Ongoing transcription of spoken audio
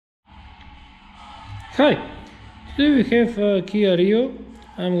Hi, today we have a Kia Rio.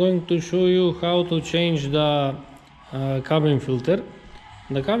 I'm going to show you how to change the cabin filter.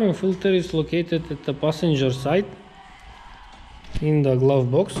 The cabin filter is located at the passenger side in the glove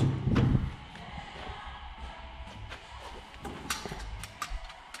box.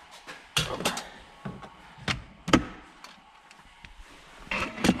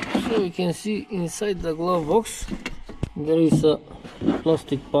 So you can see inside the glove box there is a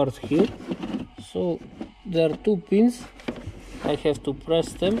plastic part here. So there are two pins. I have to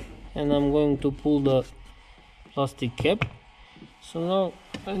press them and I'm going to pull the plastic cap. So now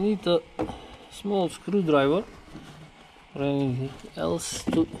I need a small screwdriver or anything else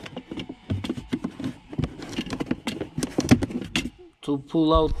to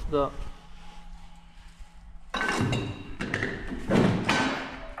pull out the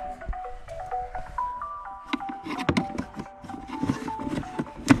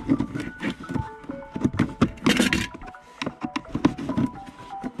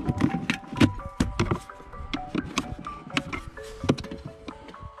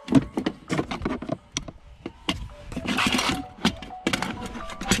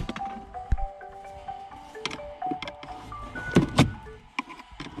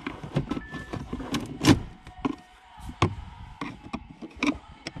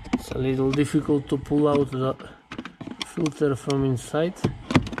It's a little difficult to pull out the filter from inside.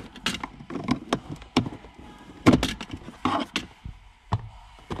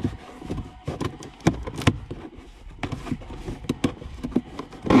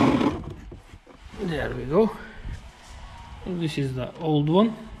 There we go. This is the old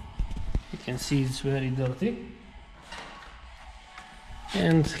one. You can see it's very dirty.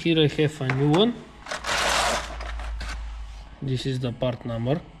 And here I have a new one. This is the part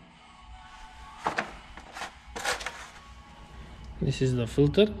number. This is the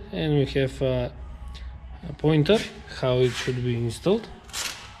filter, and we have a pointer how it should be installed.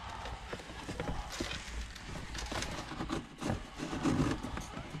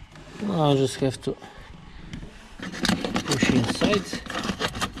 Now I just have to push inside,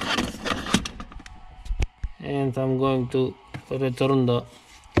 and I'm going to return the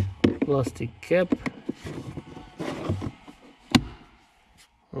plastic cap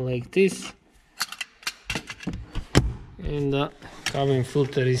like this, and the cabin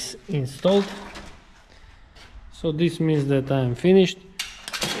filter is installed. So this means that I am finished.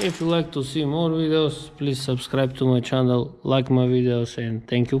 If you like to see more videos, please subscribe to my channel, like my videos, and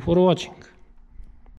thank you for watching.